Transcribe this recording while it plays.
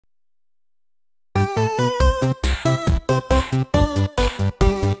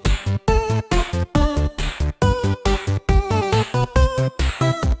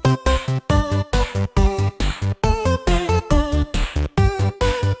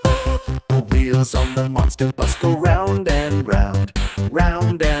On the monster bus go round and round,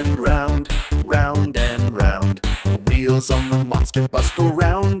 round and round, round and round. The wheels on the monster bus go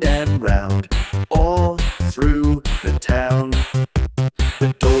round and round, all through the town.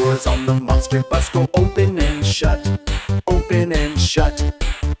 The doors on the monster bus go open and shut, open and shut,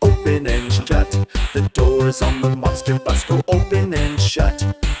 open and shut. The doors on the monster bus go open and shut,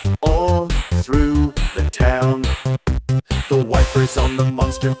 all through the town. The wipers on the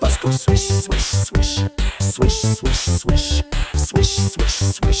monster bus go swish, swish, swish, swish, swish, swish, swish, swish,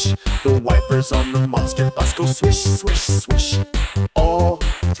 swish. The wipers on the monster bus go swish, swish, swish, all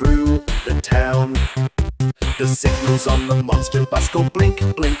through the town. The signals on the monster bus go blink,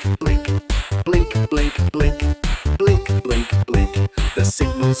 blink, blink, blink, blink, blink, blink, blink, blink. The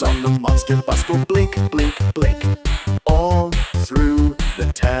signals on the monster bus go blink, blink, blink, all through the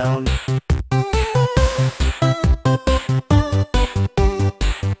town.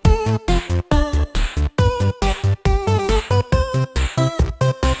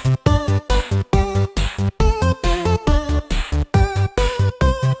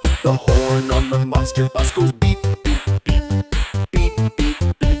 The horn on the monster bus goes beep, beep, beep, beep, beep,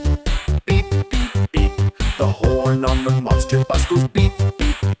 beep, beep, beep, beep. The horn on the monster bus goes beep,